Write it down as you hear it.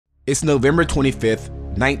It's November 25th,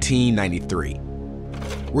 1993.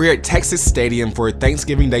 We're at Texas Stadium for a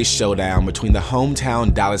Thanksgiving Day showdown between the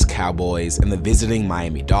hometown Dallas Cowboys and the visiting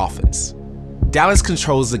Miami Dolphins. Dallas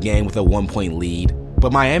controls the game with a 1-point lead,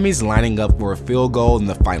 but Miami's lining up for a field goal in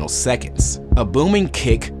the final seconds. A booming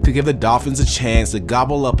kick could give the Dolphins a chance to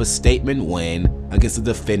gobble up a statement win against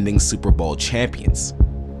the defending Super Bowl champions.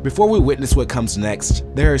 Before we witness what comes next,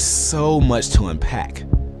 there is so much to unpack.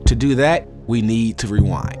 To do that, we need to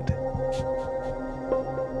rewind.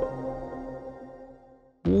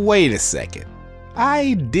 Wait a second.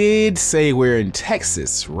 I did say we're in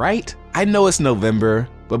Texas, right? I know it's November,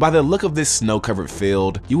 but by the look of this snow-covered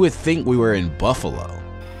field, you would think we were in Buffalo.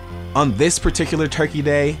 On this particular Turkey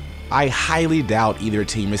Day, I highly doubt either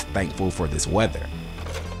team is thankful for this weather.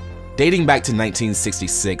 Dating back to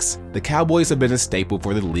 1966, the Cowboys have been a staple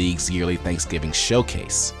for the league's yearly Thanksgiving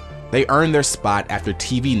showcase. They earned their spot after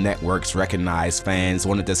TV networks recognized fans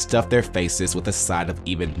wanted to stuff their faces with a side of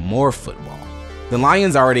even more football. The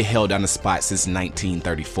Lions already held down the spot since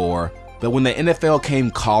 1934, but when the NFL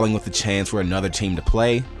came calling with a chance for another team to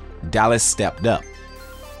play, Dallas stepped up.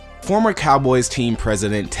 Former Cowboys team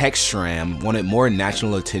president Tex Schramm wanted more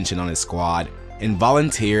national attention on his squad and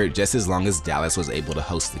volunteered just as long as Dallas was able to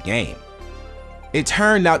host the game. It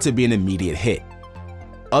turned out to be an immediate hit.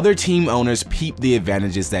 Other team owners peeped the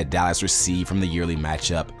advantages that Dallas received from the yearly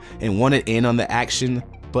matchup and wanted in on the action,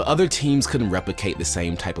 but other teams couldn't replicate the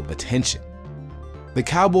same type of attention. The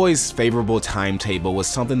Cowboys' favorable timetable was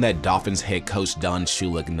something that Dolphins head coach Don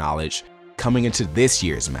Shula acknowledged coming into this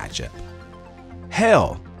year's matchup.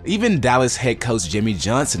 Hell, even Dallas head coach Jimmy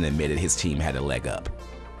Johnson admitted his team had a leg up.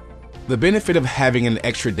 The benefit of having an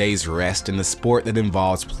extra day's rest in a sport that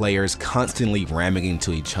involves players constantly ramming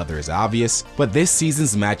into each other is obvious, but this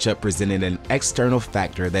season's matchup presented an external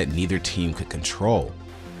factor that neither team could control.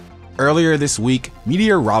 Earlier this week,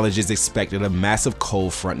 meteorologists expected a massive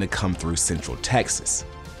cold front to come through central Texas,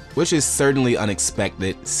 which is certainly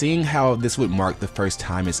unexpected, seeing how this would mark the first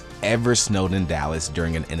time it's ever snowed in Dallas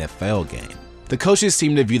during an NFL game. The coaches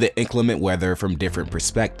seem to view the inclement weather from different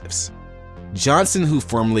perspectives. Johnson, who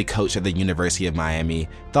formerly coached at the University of Miami,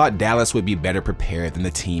 thought Dallas would be better prepared than the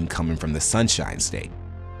team coming from the Sunshine State.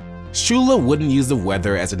 Shula wouldn't use the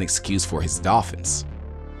weather as an excuse for his Dolphins.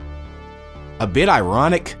 A bit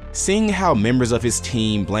ironic, seeing how members of his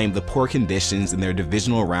team blamed the poor conditions in their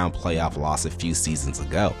divisional round playoff loss a few seasons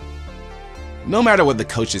ago. No matter what the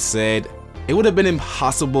coaches said, it would have been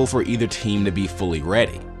impossible for either team to be fully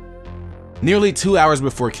ready. Nearly 2 hours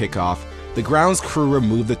before kickoff, the grounds crew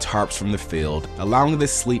removed the tarps from the field, allowing the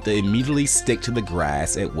sleet to immediately stick to the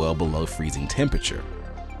grass at well below freezing temperature.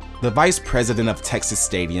 The vice president of Texas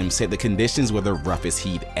Stadium said the conditions were the roughest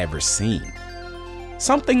he'd ever seen,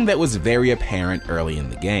 something that was very apparent early in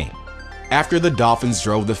the game. After the Dolphins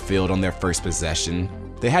drove the field on their first possession,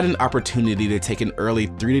 they had an opportunity to take an early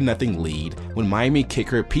 3-0 lead when Miami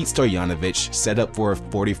kicker Pete Stoyanovich set up for a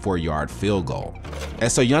 44-yard field goal.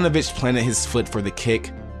 As Stoyanovich planted his foot for the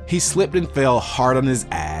kick, he slipped and fell hard on his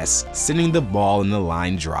ass, sending the ball in the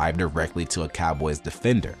line drive directly to a Cowboys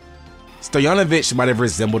defender. Stoyanovich might have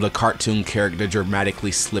resembled a cartoon character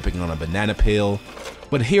dramatically slipping on a banana peel,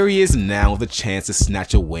 but here he is now with a chance to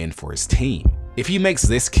snatch a win for his team. If he makes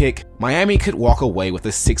this kick, Miami could walk away with a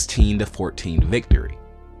 16-14 victory.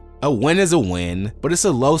 A win is a win, but it's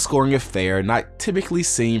a low-scoring affair not typically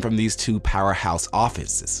seen from these two powerhouse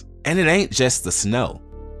offenses. And it ain't just the snow.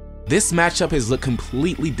 This matchup has looked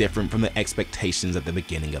completely different from the expectations at the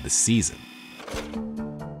beginning of the season.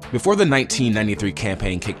 Before the 1993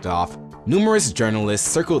 campaign kicked off, numerous journalists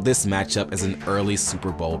circled this matchup as an early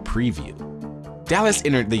Super Bowl preview. Dallas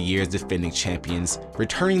entered the year as defending champions,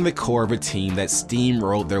 returning the core of a team that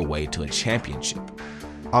steamrolled their way to a championship.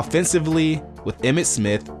 Offensively, with Emmitt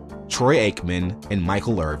Smith, Troy Aikman, and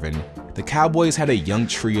Michael Irvin, the Cowboys had a young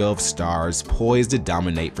trio of stars poised to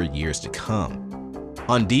dominate for years to come.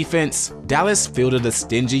 On defense, Dallas fielded a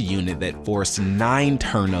stingy unit that forced 9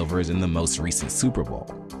 turnovers in the most recent Super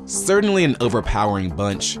Bowl. Certainly an overpowering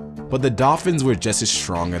bunch, but the Dolphins were just as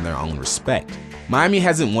strong in their own respect. Miami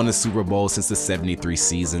hasn't won a Super Bowl since the '73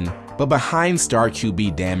 season, but behind star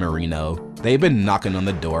QB Dan Marino, they've been knocking on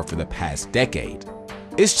the door for the past decade.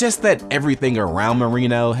 It's just that everything around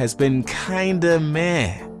Marino has been kinda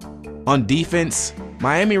meh. On defense,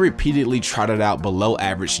 Miami repeatedly trotted out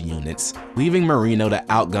below-average units, leaving Marino to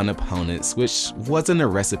outgun opponents, which wasn't a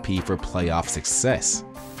recipe for playoff success.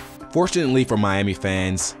 Fortunately for Miami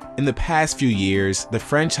fans, in the past few years, the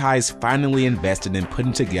franchise finally invested in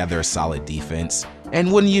putting together a solid defense,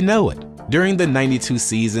 and wouldn't you know it, during the '92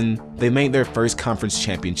 season, they made their first conference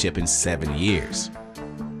championship in 7 years.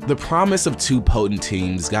 The promise of two potent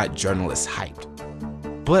teams got journalists hyped.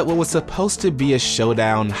 But what was supposed to be a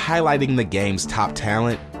showdown highlighting the game's top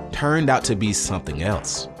talent turned out to be something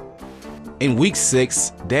else. In Week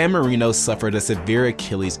 6, Dan Marino suffered a severe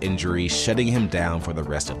Achilles injury, shutting him down for the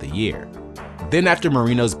rest of the year. Then after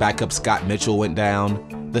Marino's backup Scott Mitchell went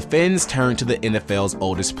down, the Fins turned to the NFL's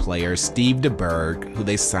oldest player, Steve DeBerg, who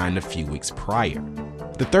they signed a few weeks prior.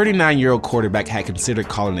 The 39-year-old quarterback had considered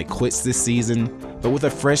calling it quits this season, but with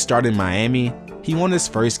a fresh start in Miami, he won his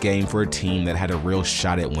first game for a team that had a real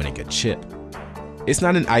shot at winning a chip. It's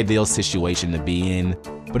not an ideal situation to be in,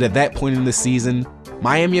 but at that point in the season,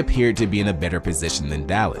 Miami appeared to be in a better position than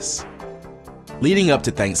Dallas. Leading up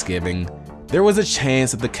to Thanksgiving, there was a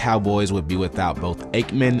chance that the Cowboys would be without both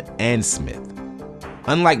Aikman and Smith.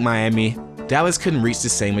 Unlike Miami, Dallas couldn't reach the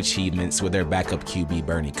same achievements with their backup QB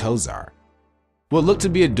Bernie Kosar. What looked to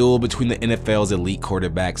be a duel between the NFL's elite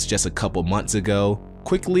quarterbacks just a couple months ago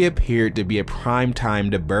quickly appeared to be a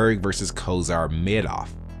primetime DeBerg versus Kosar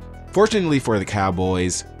mid-off. Fortunately for the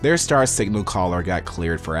Cowboys, their star signal caller got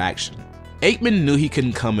cleared for action. Aikman knew he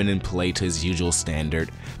couldn't come in and play to his usual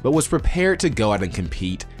standard, but was prepared to go out and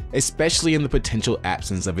compete, especially in the potential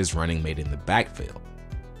absence of his running mate in the backfield.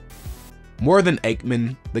 More than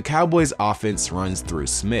Aikman, the Cowboys' offense runs through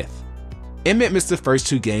Smith. Emmett missed the first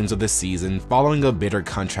 2 games of the season following a bitter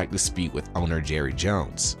contract dispute with owner Jerry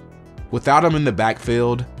Jones. Without him in the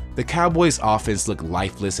backfield, the Cowboys' offense looked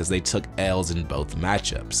lifeless as they took L's in both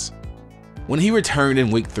matchups. When he returned in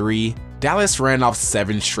Week 3, Dallas ran off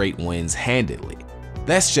 7 straight wins handedly.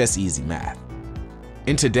 That's just easy math.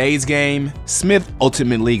 In today's game, Smith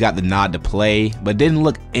ultimately got the nod to play, but didn't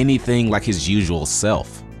look anything like his usual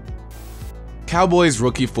self. Cowboys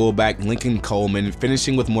rookie fullback Lincoln Coleman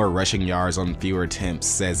finishing with more rushing yards on fewer attempts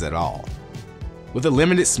says it all. With a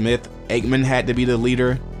limited Smith, Aikman had to be the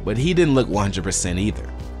leader, but he didn't look 100% either.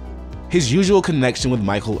 His usual connection with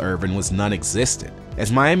Michael Irvin was non-existent, as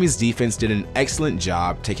Miami's defense did an excellent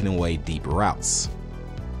job taking away deep routes.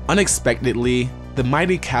 Unexpectedly, the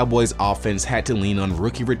mighty Cowboys offense had to lean on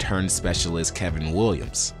rookie return specialist Kevin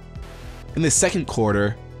Williams. In the second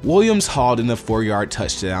quarter, Williams hauled in a 4-yard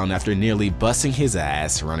touchdown after nearly busting his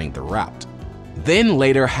ass running the route. Then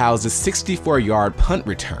later housed a 64-yard punt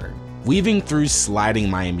return, weaving through sliding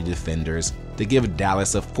Miami defenders to give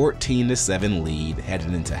Dallas a 14-7 lead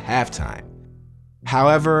headed into halftime.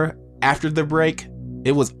 However, after the break,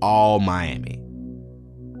 it was all Miami.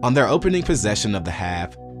 On their opening possession of the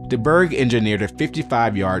half, DeBerg engineered a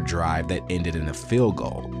 55-yard drive that ended in a field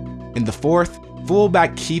goal. In the fourth,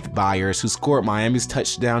 fullback Keith Byers, who scored Miami's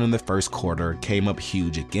touchdown in the first quarter, came up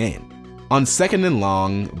huge again. On 2nd and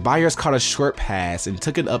long, Byers caught a short pass and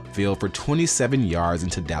took it upfield for 27 yards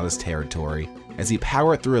into Dallas territory as he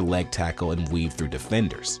powered through a leg tackle and weaved through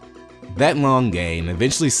defenders. That long gain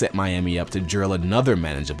eventually set Miami up to drill another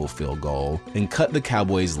manageable field goal and cut the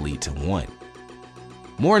Cowboys' lead to 1.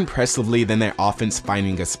 More impressively than their offense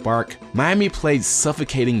finding a spark, Miami played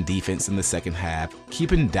suffocating defense in the second half,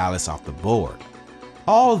 keeping Dallas off the board.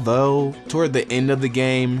 Although, toward the end of the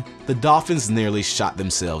game, the Dolphins nearly shot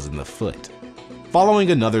themselves in the foot. Following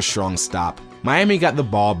another strong stop, Miami got the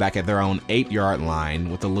ball back at their own 8-yard line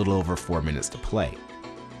with a little over 4 minutes to play.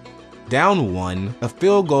 Down 1, a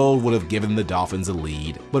field goal would have given the Dolphins a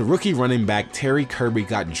lead, but rookie running back Terry Kirby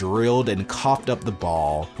got drilled and coughed up the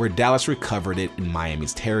ball where Dallas recovered it in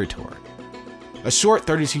Miami's territory. A short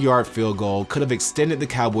 32-yard field goal could have extended the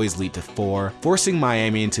Cowboys' lead to 4, forcing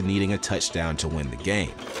Miami into needing a touchdown to win the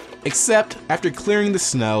game. Except, after clearing the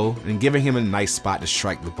snow and giving him a nice spot to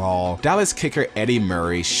strike the ball, Dallas kicker Eddie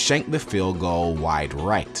Murray shanked the field goal wide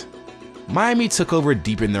right. Miami took over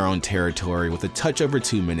deep in their own territory with a touch over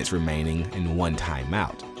 2 minutes remaining and 1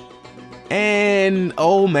 timeout. And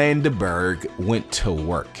old man DeBerg went to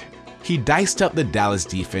work. He diced up the Dallas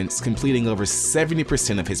defense, completing over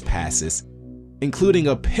 70% of his passes, including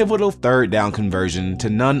a pivotal 3rd down conversion to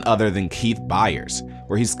none other than Keith Byers,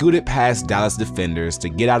 where he scooted past Dallas defenders to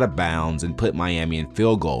get out of bounds and put Miami in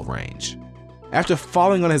field goal range. After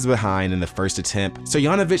falling on his behind in the first attempt,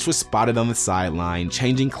 Stoyanovich was spotted on the sideline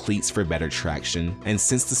changing cleats for better traction, and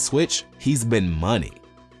since the switch, he's been money.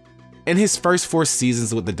 In his first 4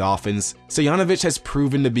 seasons with the Dolphins, Stoyanovich has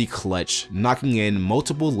proven to be clutch, knocking in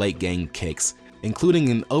multiple late-game kicks, including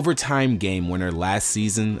an overtime game winner last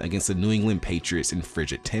season against the New England Patriots in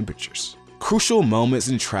frigid temperatures. Crucial moments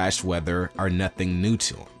in trash weather are nothing new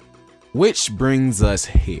to him. Which brings us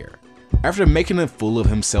here. After making a fool of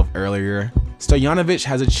himself earlier, Stoyanovich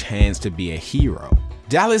has a chance to be a hero.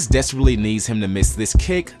 Dallas desperately needs him to miss this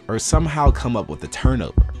kick or somehow come up with a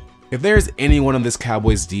turnover. If there is anyone on this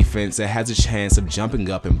Cowboys defense that has a chance of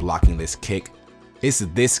jumping up and blocking this kick, It's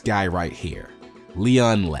this guy right here,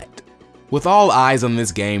 Leon Lett. With all eyes on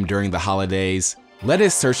this game during the holidays, Lett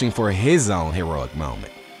is searching for his own heroic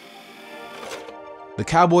moment. The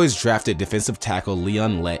Cowboys drafted defensive tackle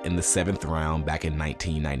Leon Lett in the 7th round back in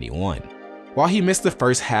 1991. While he missed the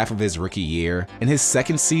first half of his rookie year, in his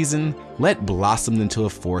second season, Lett blossomed into a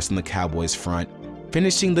force in the Cowboys' front,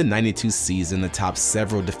 finishing the '92 season atop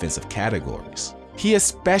several defensive categories. He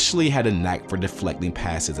especially had a knack for deflecting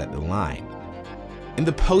passes at the line. In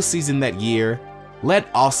the postseason that year, Lett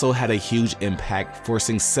also had a huge impact,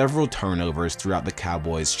 forcing several turnovers throughout the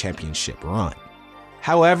Cowboys' championship run.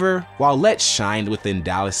 However, while Lett shined within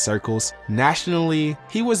Dallas circles, nationally,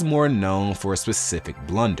 he was more known for a specific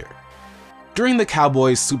blunder. During the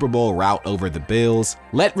Cowboys' Super Bowl rout over the Bills,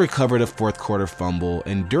 Lett recovered a fourth-quarter fumble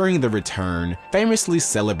and during the return, famously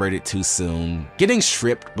celebrated too soon, getting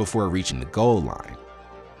stripped before reaching the goal line.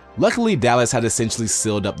 Luckily, Dallas had essentially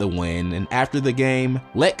sealed up the win, and after the game,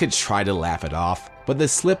 Lett could try to laugh it off, but the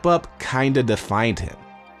slip-up kinda defined him.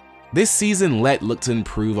 This season, Lett looked to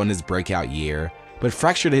improve on his breakout year, but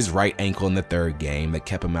fractured his right ankle in the third game that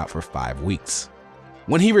kept him out for 5 weeks.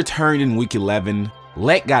 When he returned in Week 11,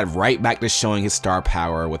 Lett got right back to showing his star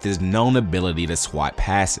power with his known ability to swat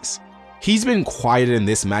passes. He's been quiet in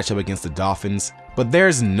this matchup against the Dolphins, but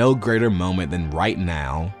there's no greater moment than right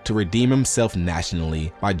now to redeem himself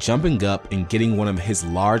nationally by jumping up and getting one of his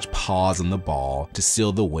large paws on the ball to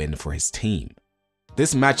seal the win for his team.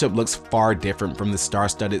 This matchup looks far different from the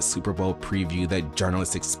star-studded Super Bowl preview that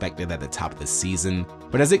journalists expected at the top of the season,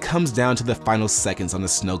 but as it comes down to the final seconds on the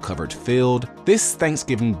snow-covered field, this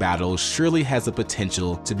Thanksgiving battle surely has the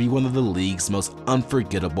potential to be one of the league's most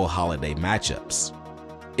unforgettable holiday matchups.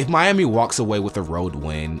 If Miami walks away with a road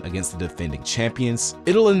win against the defending champions,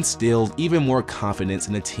 it'll instill even more confidence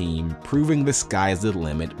in the team, proving the sky is the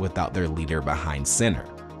limit without their leader behind center.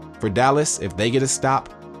 For Dallas, if they get a stop,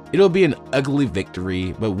 it'll be an ugly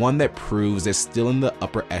victory, but one that proves they're still in the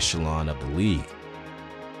upper echelon of the league.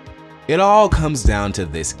 It all comes down to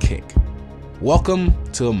this kick. Welcome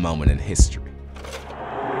to a moment in history.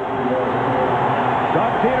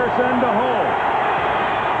 Doug Peterson to hold.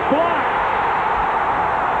 Block.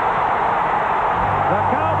 The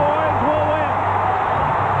Cowboys will win.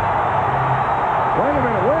 Wait a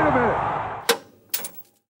minute.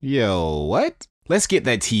 Yo, what? Let's get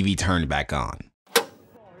that TV turned back on.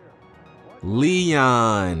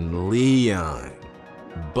 Leon,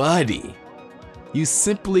 buddy. You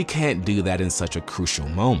simply can't do that in such a crucial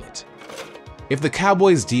moment. If the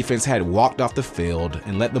Cowboys defense had walked off the field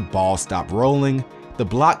and let the ball stop rolling, the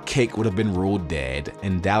block kick would have been ruled dead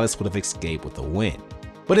and Dallas would have escaped with a win.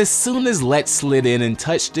 But as soon as Lett slid in and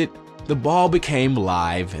touched it, the ball became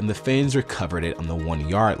live and the fans recovered it on the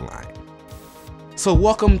 1-yard line. So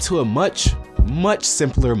welcome to a much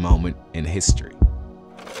simpler moment in history.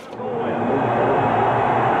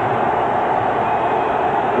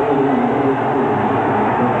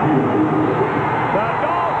 The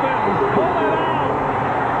Dolphins pull it out.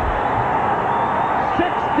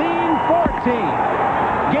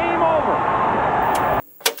 16-14. Game over.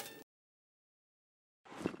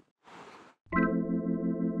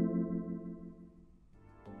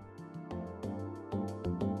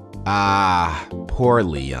 Poor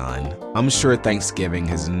Leon. I'm sure Thanksgiving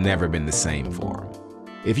has never been the same for him.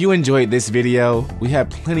 If you enjoyed this video, we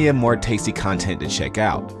have plenty of more tasty content to check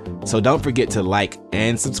out. So don't forget to like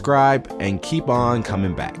and subscribe and keep on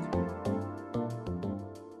coming back.